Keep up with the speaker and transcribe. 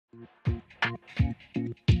I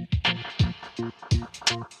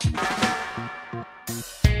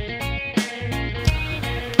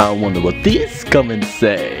wonder what these comments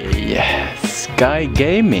say. Sky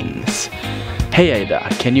Gamings. Hey Ada,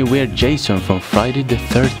 can you wear Jason from Friday the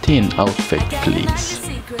 13th outfit, please?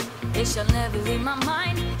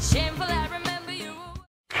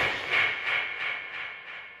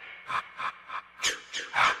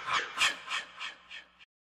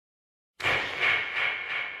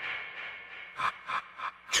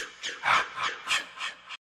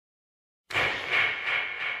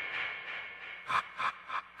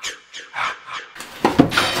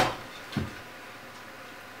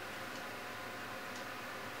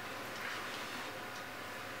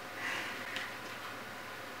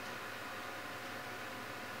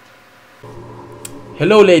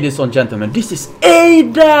 Hello ladies and gentlemen, this is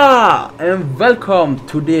Ada! And welcome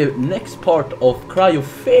to the next part of Cryo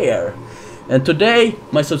Fair. And today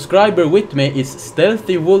my subscriber with me is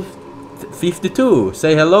Stealthy Wolf 52.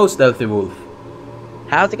 Say hello, Stealthy Wolf.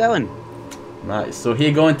 How's it going? Nice, so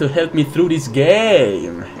he's going to help me through this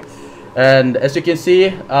game. And as you can see,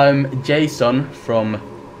 I'm Jason from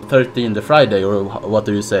 13 the Friday, or what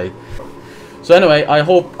do you say? So anyway, I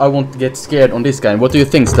hope I won't get scared on this game. What do you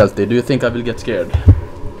think, Stealthy? Do you think I will get scared?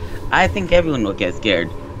 I think everyone will get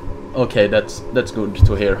scared. Okay, that's good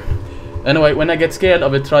to hear. Anyway, when I get scared, I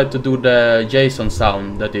will try to do the Jason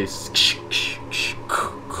sound. That is.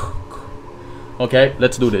 Okay,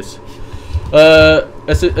 let's do this.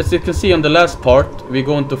 As you can see on the last part, we're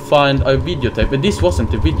going to find a videotape. But this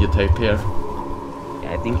wasn't a videotape here.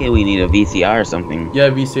 I think we need a VCR or something.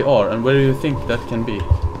 Yeah, VCR. And where do you think that can be?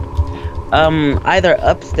 Either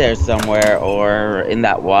upstairs somewhere or in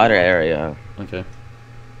that water area. Okay.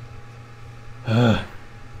 I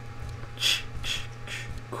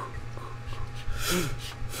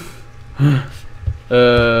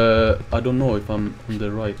don't know if I'm on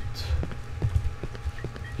the right.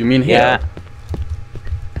 You mean here? Yeah.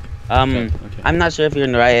 Okay. I'm not sure if you're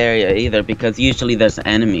in the right area either, because usually there's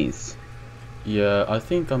enemies. Yeah, I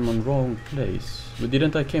think I'm on wrong place. But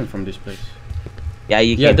didn't I came from this place? Yeah,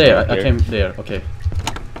 you came Yeah, there. from I here. came there. Okay.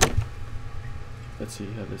 Let's see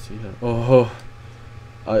here. Let's see here. Oh,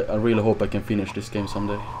 I really hope I can finish this game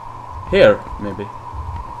someday. Here, maybe.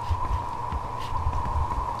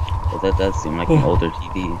 Well, that does seem like an older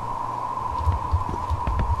TV.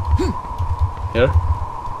 Here.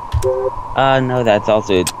 No, that's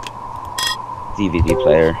also a DVD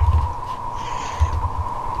player.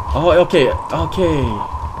 Oh, okay. Okay.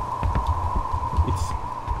 It's.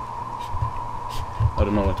 I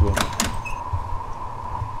don't know what to go.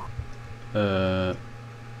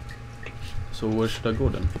 So where should I go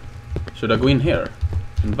then? Should I go in here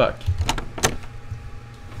and back?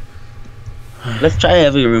 Let's try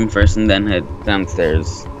every room first and then head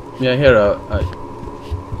downstairs. Yeah, here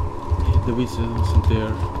the whistle wasn't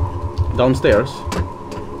there. Downstairs?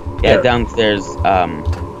 Yeah, Here. downstairs.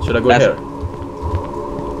 Should I go here?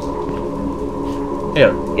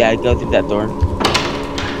 Here. Yeah, go through that door.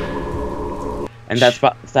 And that's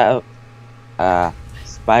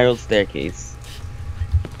spiral staircase.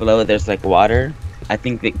 Below it, there's like water. I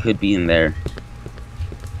think it could be in there.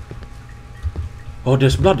 Oh,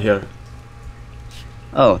 there's blood here.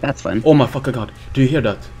 Oh, that's fun. Oh my fucking god. Do you hear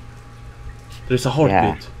that? There's a heartbeat.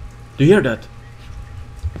 Yeah. Do you hear that?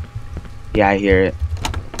 Yeah, I hear it.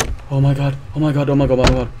 Oh my god. Oh my god. Oh my god. Oh my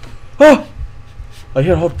god. Ah! I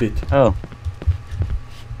hear heartbeat. Oh.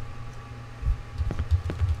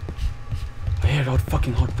 I hear that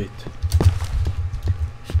fucking heartbeat.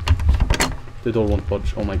 The door won't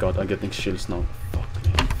budge. Oh my god. I'm getting chills now. Fuck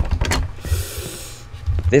me. Fuck me.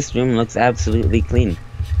 This room looks absolutely clean.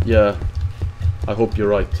 Yeah. I hope you're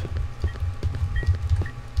right.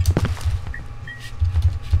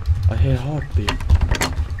 I hear heartbeat.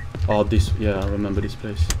 Oh, this. Yeah, I remember this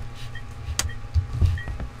place.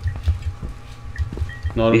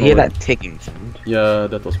 No, I don't You know hear if- that ticking sound? Yeah,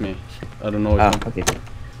 that was me. I don't know if Oh, I'm, okay.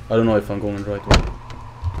 I don't know if I'm going the right way.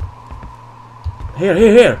 Here,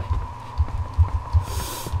 here, here!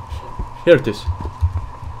 Here it is.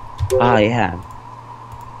 Ah, yeah.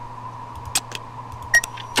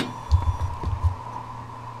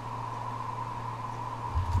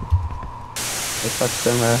 Let's watch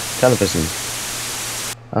some television.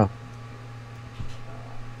 Oh.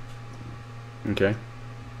 Okay.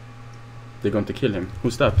 They're going to kill him.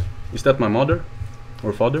 Who's that? Is that my mother?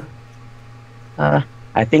 Or father?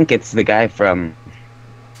 I think it's the guy from...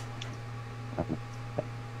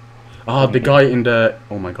 Ah, the guy in the...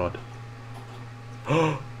 Oh my god.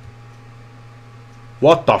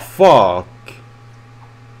 What the fuck?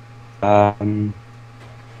 Um...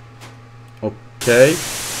 Okay.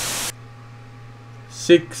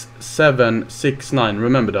 6769.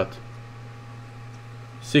 Remember that.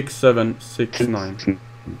 6769.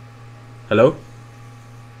 Hello?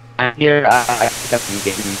 I'm here. I think I'm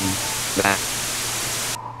getting back.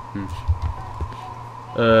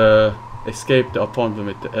 Escape the apartment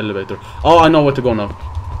with the elevator. Oh, I know where to go now.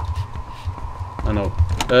 I know.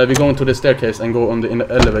 We go into the staircase and go on in the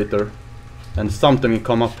elevator, and something will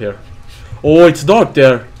come up here. Oh, it's dark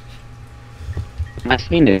there. I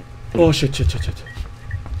seen it. Oh shit.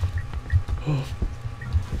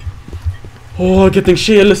 Oh, getting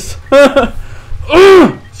chills.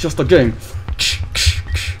 It's just a game.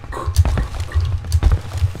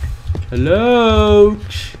 Hello.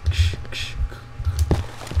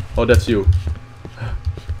 Oh, that's you.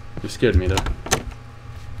 You scared me there.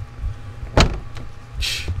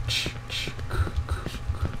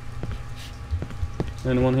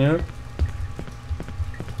 Anyone here?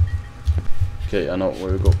 Okay, I know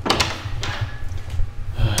where we go.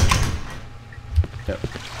 Yeah.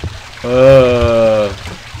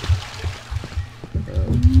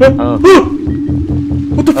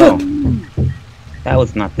 What the fuck? That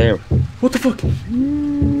was not there. What the fuck?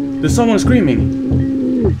 There's someone screaming.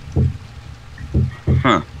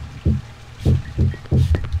 Huh.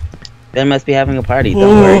 They must be having a party,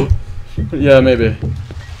 don't worry. Yeah, maybe.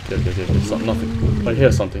 Okay. It's nothing. I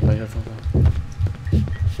hear something.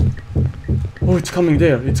 Oh, it's coming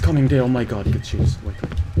there. Oh my god, get chills. Wait.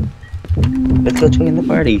 Let's go join the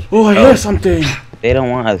party. Oh, I hear something. They don't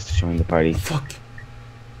want us to join the party. Fuck.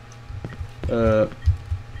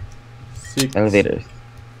 6. Elevators.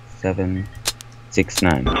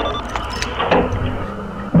 769.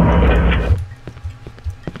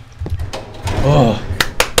 Oh.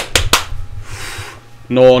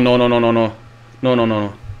 No.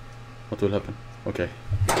 What will happen? Okay.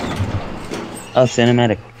 Oh,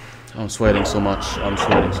 cinematic. I'm sweating so much. I'm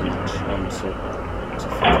so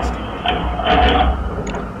fast.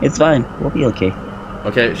 It's fine. We'll be okay.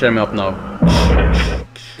 Okay, share me up now.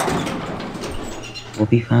 We'll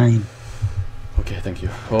be fine. Okay, thank you.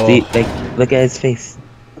 Oh. See, like, look at his face.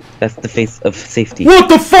 That's the face of safety. What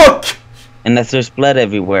the fuck? And there's blood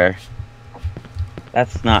everywhere.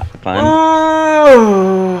 That's not fun.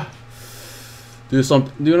 Do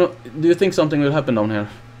you think something will happen down here?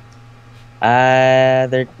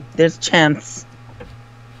 There's a chance.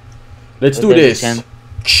 Let's do this.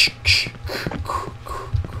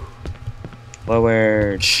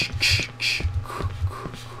 Forward.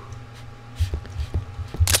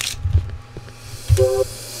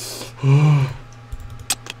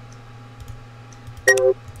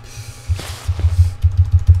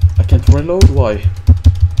 I can't reload? Why?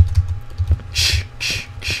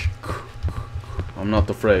 I'm not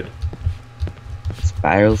afraid.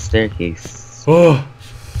 Spiral staircase. Oh.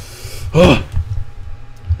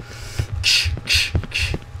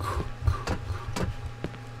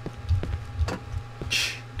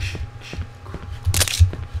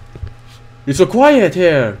 It's so quiet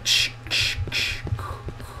here.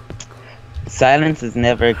 Silence is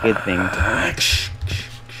never a good thing.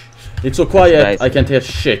 It's so quiet, I can't hear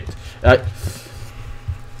shit. I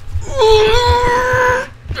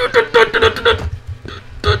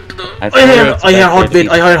hear heartbeat.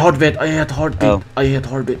 I hear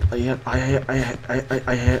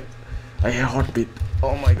heartbeat.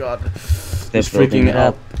 Oh my god. It's freaking me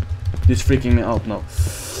out. It's freaking me out now.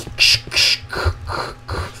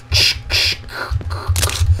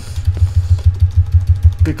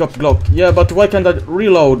 Pick up Glock. Yeah, but why can't I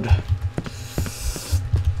reload?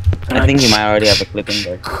 I think you might already have a clip in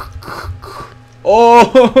there.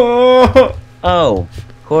 Oh! Oh,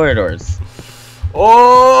 corridors.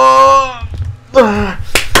 Oh!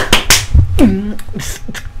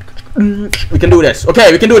 We can do this.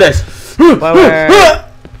 Okay, we can do this. Power.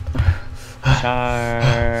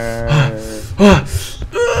 Charge.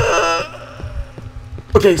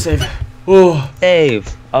 Okay, save. Oh.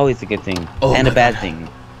 Save. Always a good thing. Oh and a bad thing.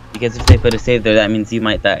 Because if they put a save there, that means you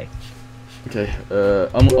might die. Okay, I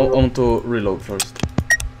want to reload first.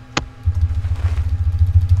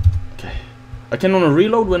 Okay. I can only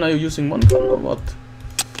reload when I'm using one gun or what?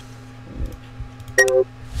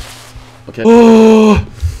 Okay. Oh.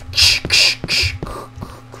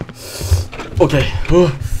 Okay.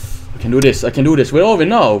 Oh. I can do this. Where are we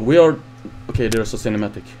now? We are... Okay, there's a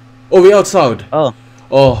cinematic. Oh, we're outside. Oh.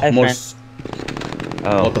 Oh, Hi, more...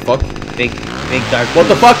 Oh. What the fuck? Big dark... What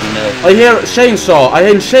the fuck? No. I hear chainsaw.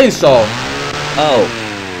 Oh.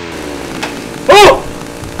 Oh!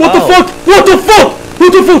 What the fuck? What the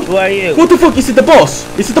fuck? Who are you? What the fuck? Is it the boss?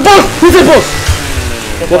 Who's the boss?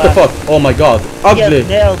 What the fuck? Oh my god. Ugly. He has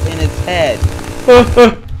nails in his head.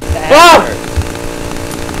 Ah!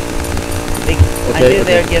 Big Okay. I knew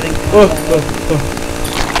they were getting.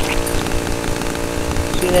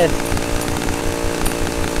 Shoot it!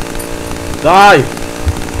 Die!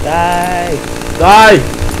 Die! Die!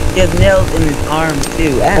 He has nails in his arm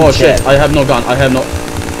too. And Oh chest. shit! I have no gun. I have no.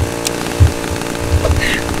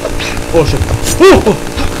 Oh shit! Oh!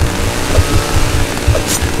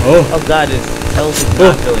 Oh! Oh god, his health is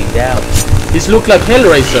not going down. This look like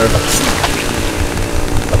Hellraiser.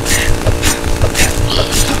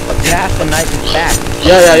 You have to knife his back.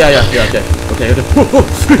 Yeah. Okay. Okay. He has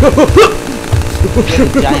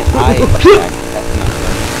a giant eye in his back. That's not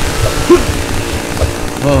good.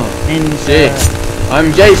 Oh. And See,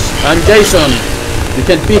 I'm Jason. You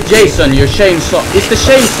can't beat Jason. You're Chainsaw. It's the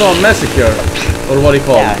Chainsaw Massacre, or what do you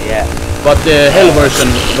call it? yeah. But the Hell version.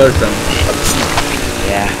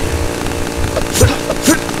 Yeah.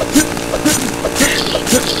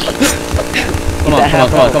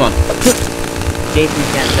 Come on. Jason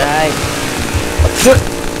can't die.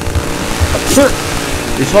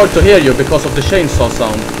 It's hard to hear you because of the chainsaw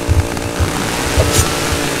sound.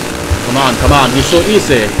 Come on, he's so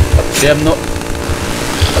easy. They have no...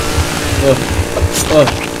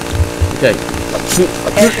 Okay.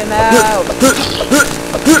 Take him out!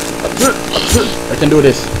 I can do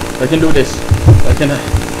this.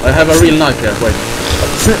 I have a real knife here, wait.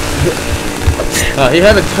 He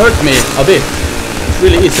haven't hurt me a bit. It's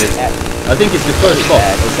really easy. I think it's the first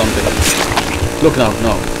boss or something. Look now.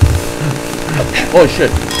 Oh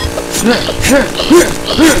shit.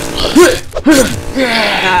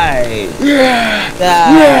 Nice!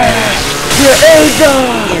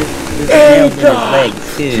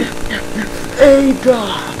 Ada!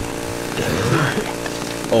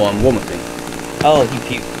 Oh, I'm vomiting. Oh, he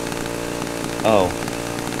puked. Oh.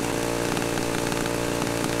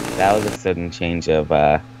 That was a sudden change of,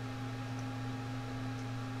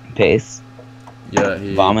 pace. Yeah,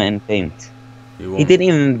 he... Vomit and faint. He didn't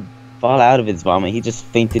even fall out of his vomit, he just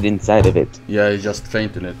fainted inside of it. Yeah, he just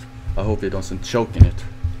fainted it. I hope he doesn't choke in it.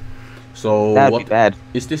 So, That'd what... be bad.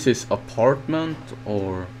 Is this his apartment,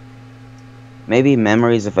 or... Maybe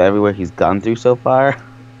memories of everywhere he's gone through so far?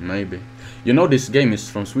 Maybe. You know this game is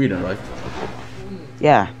from Sweden, right?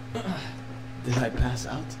 Yeah. Did I pass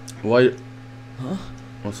out? Why... Huh?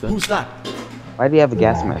 What's that? Who's that? Why do you have a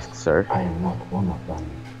gas mask, sir? I am not one of them.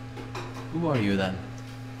 Who are you then?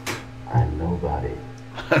 I'm nobody.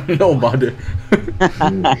 Nobody. You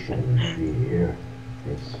shouldn't be here.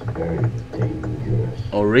 It's very dangerous.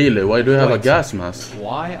 Oh really? Why do you have a Wait. gas mask?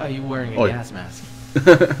 Why are you wearing a Oi. gas mask? Are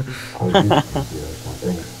you here or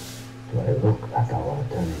something? Do I look like I want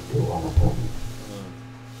to turn into one of them?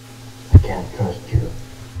 I can't trust you.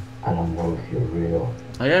 I don't know if you're real.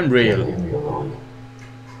 I am real. Leave me alone.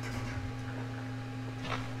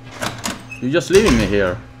 You're just leaving me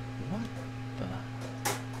here. What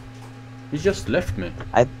the? You just left me.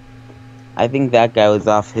 I think that guy was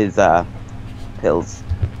off his, pills.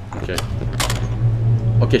 Okay.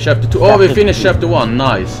 Okay, chapter 2. Oh, we finished chapter 1.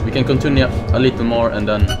 Nice. We can continue a little more and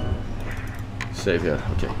then save here.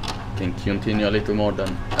 Okay. Can continue a little more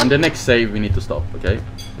then. And the next save we need to stop, okay?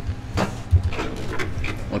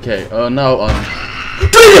 Okay, now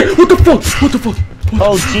what the fuck? What the fuck?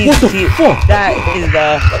 Oh jeez, What the fuck? that is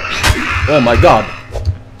the... Oh my god.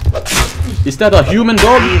 Is that a human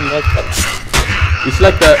dog? It's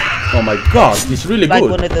like the... Oh my god, it's really like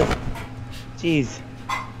good. one of the... Jeez.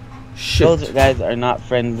 Shit. Those guys are not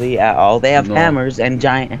friendly at all. They have No. hammers and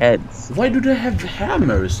giant heads. Why do they have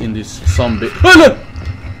hammers in this zombie? Oh, no!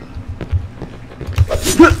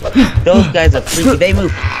 Those guys are freaky. They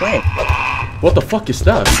move quick. What the fuck is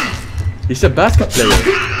that? He's a basket player.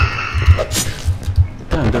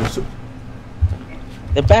 Damn, there's...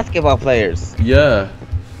 They're basketball players. Yeah.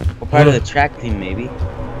 Or part of the track team, maybe.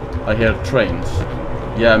 I hear trains.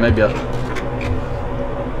 Yeah, maybe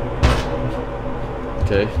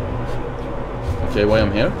Okay. Okay, why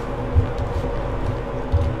I'm here?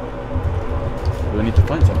 Do I need to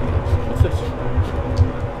find something? What's this?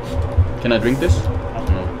 Can I drink this?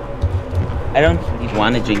 No. I don't think you'd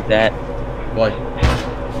want to drink that. Why?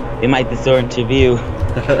 It might distort your view.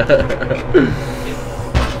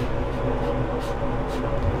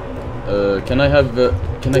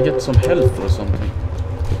 Can I get some health or something?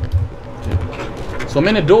 Okay. So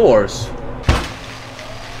many doors.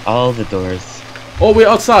 All the doors. Oh, we're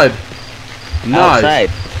outside. Nice. Outside.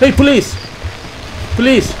 Hey, police!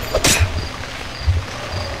 Police!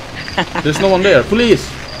 There's no one there. Police!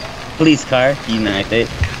 Police car. United.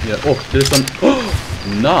 Yeah. Oh, there's some.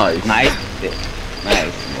 Nice. Nice.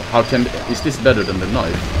 Nice. How can? Is this better than the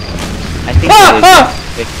knife? I think Ah!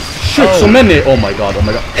 it is. Shit! So many! Oh my god! Oh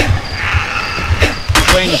my god!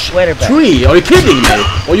 wearing a sweater vest. 3? Are you kidding me?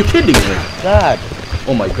 Are you kidding me? God.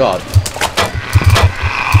 Oh my god.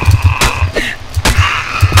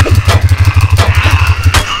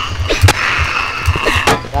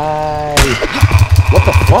 Die. What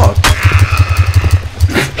the fuck?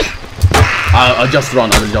 I'll just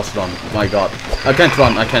run, I will just run. My god. I can't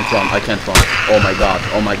run, I can't run, I can't run. Oh my god,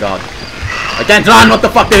 oh my god. I can't run, what the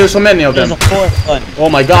fuck, there are so many of them. There's a fourth one. Oh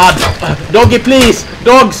my god. Doggy, please.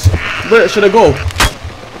 Dogs. Where should I go?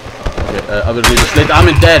 Okay, I will read this later.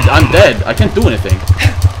 I'm dead, I'm dead. I can't do anything.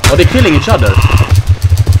 Are they killing each other?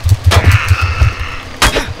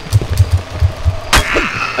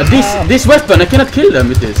 This weapon, I cannot kill them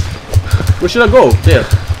with this. Where should I go? There.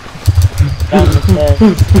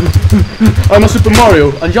 I'm a Super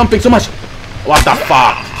Mario. I'm jumping so much. What the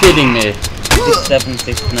fuck? Kidding me. 6, 7,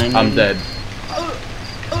 6, 9. I'm dead.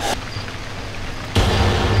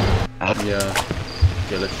 Out. Yeah.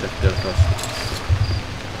 Okay, let's check there first.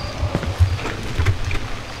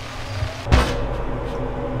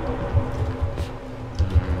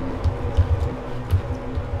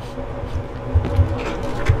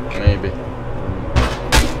 Maybe.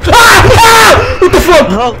 What the fuck?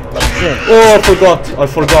 Oh, that's it. Oh, I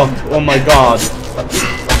forgot. Oh my god.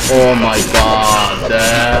 Oh my god.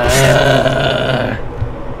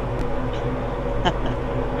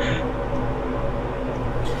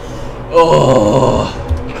 Oh,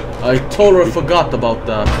 I totally forgot about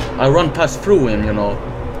that. I run past through him, you know.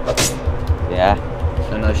 Yeah.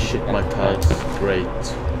 And I shit my pants. Great.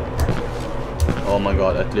 Oh my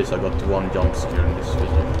god, at least I got one jump scare in this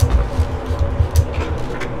video.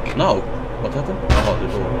 No! What happened? Oh, the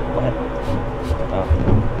door. Oh.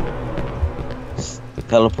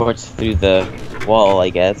 Teleports through the wall, I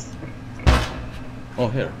guess. Oh,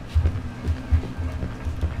 here.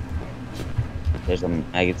 There's a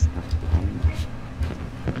maggot.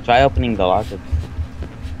 Try opening the locker.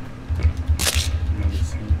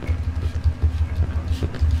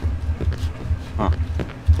 Huh.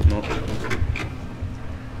 No.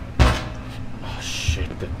 Oh shit,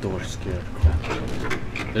 that door scared crap.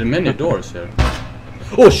 There are many doors here.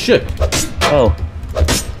 Oh shit! Oh.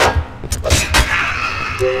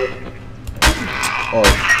 Oh,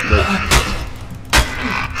 dead.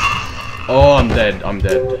 Oh, I'm dead. I'm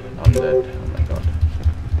dead. I'm dead. Oh my god.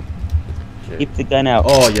 Okay. Keep the gun out.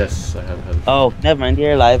 Oh yes, I have health. Oh, never mind.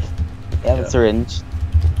 You're alive. You have Yeah. a syringe.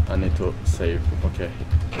 I need to save. Okay.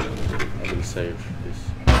 I will save this.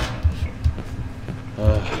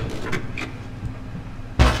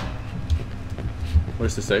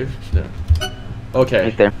 Where's the save? There. Okay.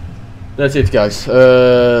 Right there. That's it, guys.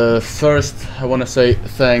 First, I want to say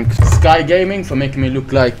thanks Sky Gaming for making me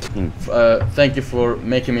look like. Thank you for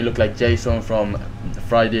making me look like Jason from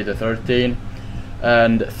Friday the 13th,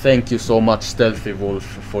 and thank you so much, Stealthy Wolf,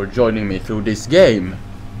 for joining me through this game.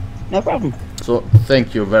 No problem. So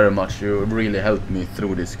thank you very much. You really helped me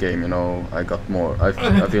through this game. You know, I got more. I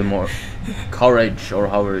feel more courage, or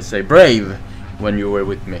however you say, brave, when you were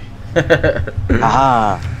with me.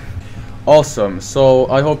 Ah. Awesome. So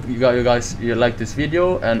I hope you guys like this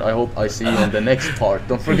video, and I hope I see you on the next part.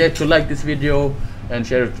 Don't forget to like this video and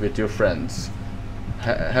share it with your friends.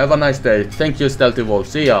 Have a nice day. Thank you, Stealthy Wolf.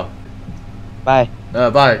 See ya. Bye.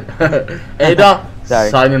 Bye. Ada,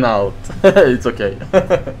 Sorry. signing out. It's okay.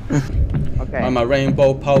 Okay. I'm a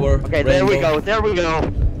rainbow power. Okay, rainbow. there we go. There we go.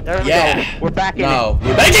 There we Yeah. go. We're back in Now it.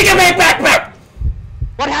 we're making a back.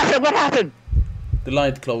 What happened? What happened? The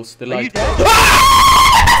light closed. The Are you light dead? closed.